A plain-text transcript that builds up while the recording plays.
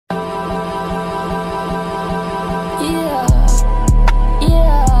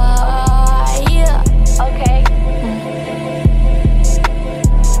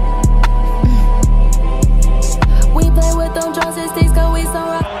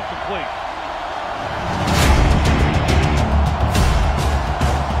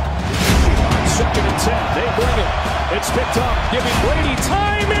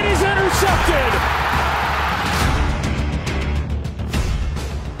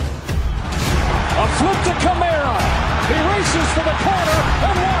Flip to Camara. He races to the corner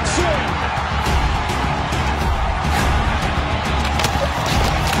and walks in.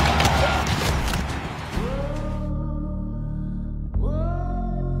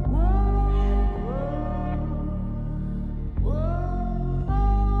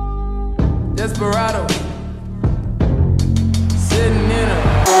 Desperado, sitting in a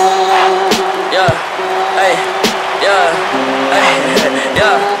yeah, hey, yeah, hey,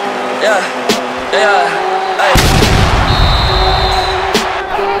 yeah, yeah, yeah, hey,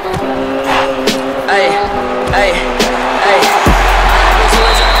 hey, hey, hey. Bitch, who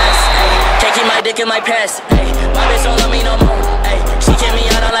is your ass? Hey, can't keep my dick in my pants. Hey, my bitch don't love me no more. Hey, she kick me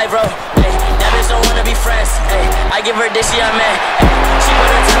out on life, bro. Hey, that bitch don't wanna be friends. Hey, I give her dick, she I'm mad. Hey, she put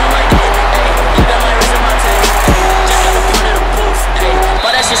her tongue on my dick. You got my wrist in my tank, ayy. Just got the point of the booth, ayy.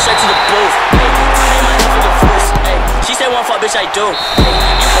 Bought that shit straight to the booth, ayy. Today my life for the fruits, ayy. She said one fuck, bitch, I do, ayy.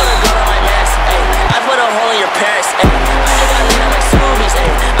 You put a gun on my mask, ayy. I put a hole in your parents, ayy. I just got lean on my Subies,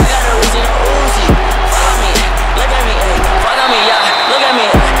 ayy. I got a Uzi, no Uzi. Fuck on me, look at me, ayy. Fuck on me, yeah. Look at me,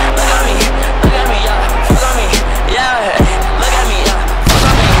 look at me, look at me, yeah. Fuck on me, yeah. Look at me, yeah. Fuck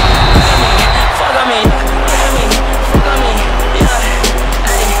on me, look at me, fuck on me, yeah. Look at me, fuck on me, yeah.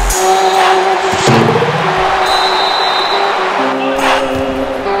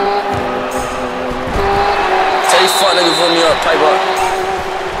 Tell these fuck niggas put me up, pipe up.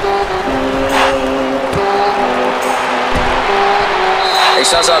 Hey,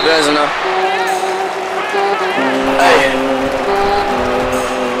 shouts out Benz and hey.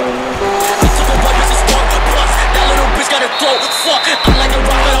 I took a white bitch and spark plus. That little bitch got a throat, fuck. I'm like a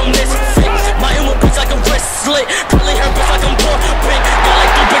rock, but I'm misfit. My emo bitch like a wrist slit. Curly hair bitch like I'm poor, big. Got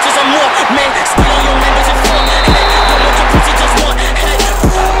like 3 bitches or more, man. Still on your man, bitch, and fuck. Hey, don't want your pussy, just one. Hey,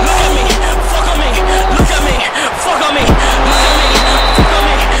 look at me, fuck on me. Look at me, fuck on me. Look at me, fuck on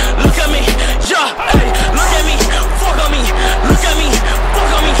me. Look at me, yeah. Hey, look at me, fuck on me. Look at me,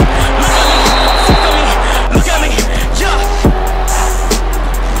 fuck on me. Look at me, fuck on me. Look at me, yeah.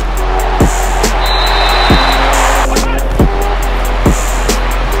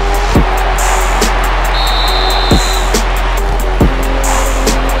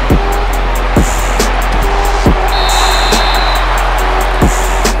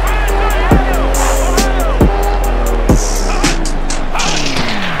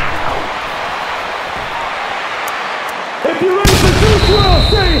 If you're ready for Juice WRLD,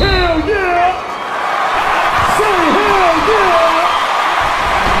 say hell yeah! Say hell yeah!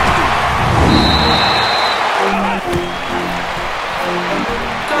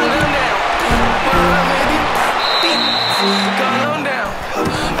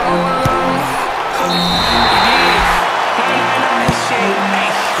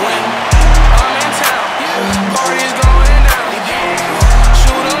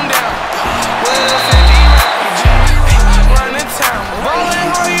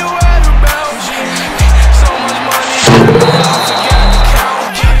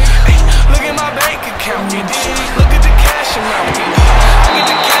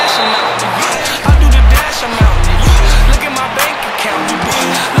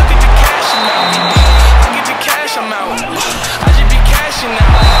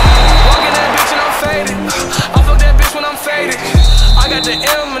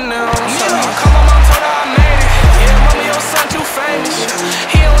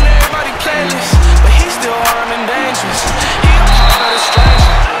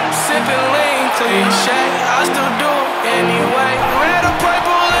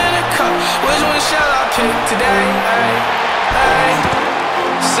 Today, ay, ay,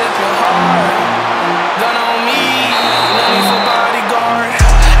 sipping hard, gun on me, no need for bodyguard,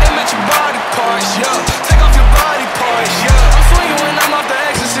 aim at your body parts, yeah, take off your body parts, yeah, I'm swinging when I'm off the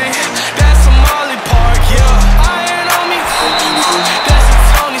ecstasy, that's a Molly Park, yeah, I ain't on me, that's a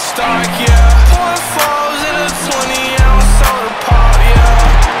Tony Stark, yeah, pouring falls in a 20-ounce soda pop,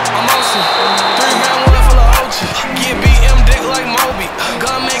 yeah, I'm ocean, 3 gram wood full of OG, get BM dick like Moby,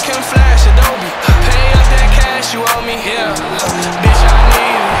 gun make him flash Adobe. You owe me, yeah, bitch, I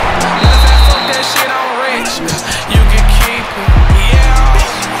need it.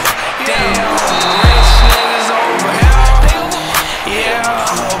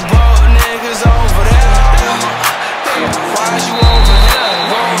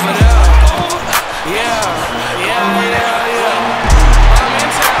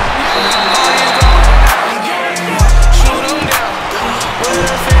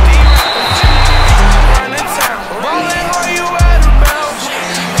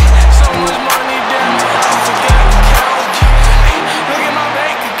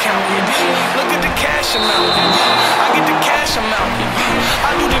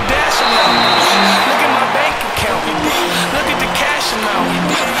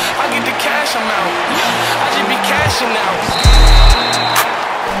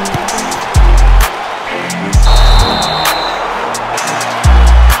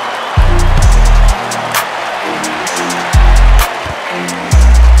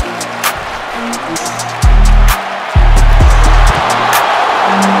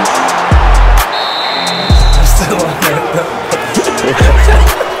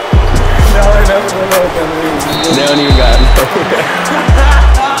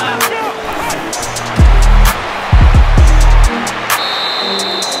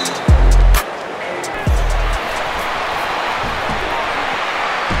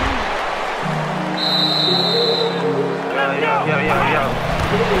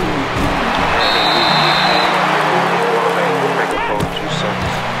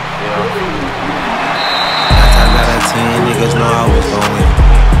 Niggas know I was gon' win.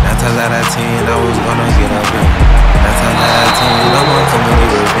 9 times out of 10, I was gonna get up in. 9 times out of 10, I'm gonna come and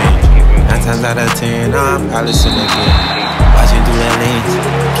get revenge. 9 times out of 10, I'm probably sin again. Watching through that lens,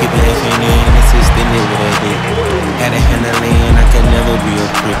 keep it effing in, it's extended with a dick. Had a handling, I could never be a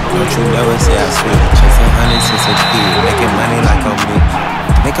prick. Don't you never say I switch. Chasing hundreds since a kid, making money like I'm rich.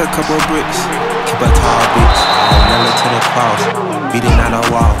 Make a couple bricks, keep a tall bitch. Nail it to the cross, beating out the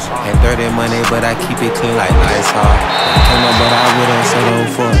walls. Had 30 money, but I keep it clean like Lysol. Came up, but I wouldn't settle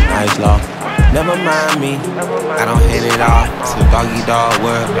for a nice law. Never mind me, I don't hate it all. It's a doggy dog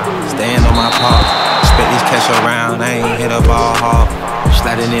world, staying on my paws. Spread these cash around, I ain't hit a ball hard.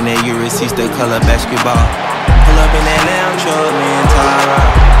 Sliding in that Ulysses, the color basketball. Pull up in that lamb truck, me and Tara.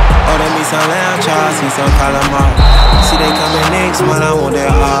 Order me some lamb chops and some calamari. See they coming next month, I want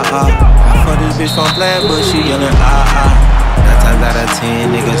that I fuck this bitch from flat, but she yelling 9 times out of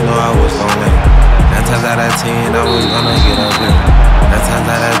 10, niggas know I was gon' win. 9 times out of 10, I was gonna get up in. 9 times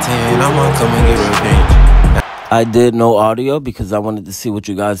out of 10, I'm gonna come and get revenge. I did no audio because I wanted to see what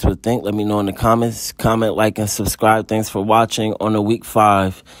you guys would think. Let me know in the comments. Comment, like, and subscribe. Thanks for watching on the week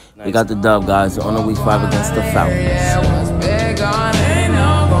 5. We got the dub, guys, on the week 5 against the Falcons.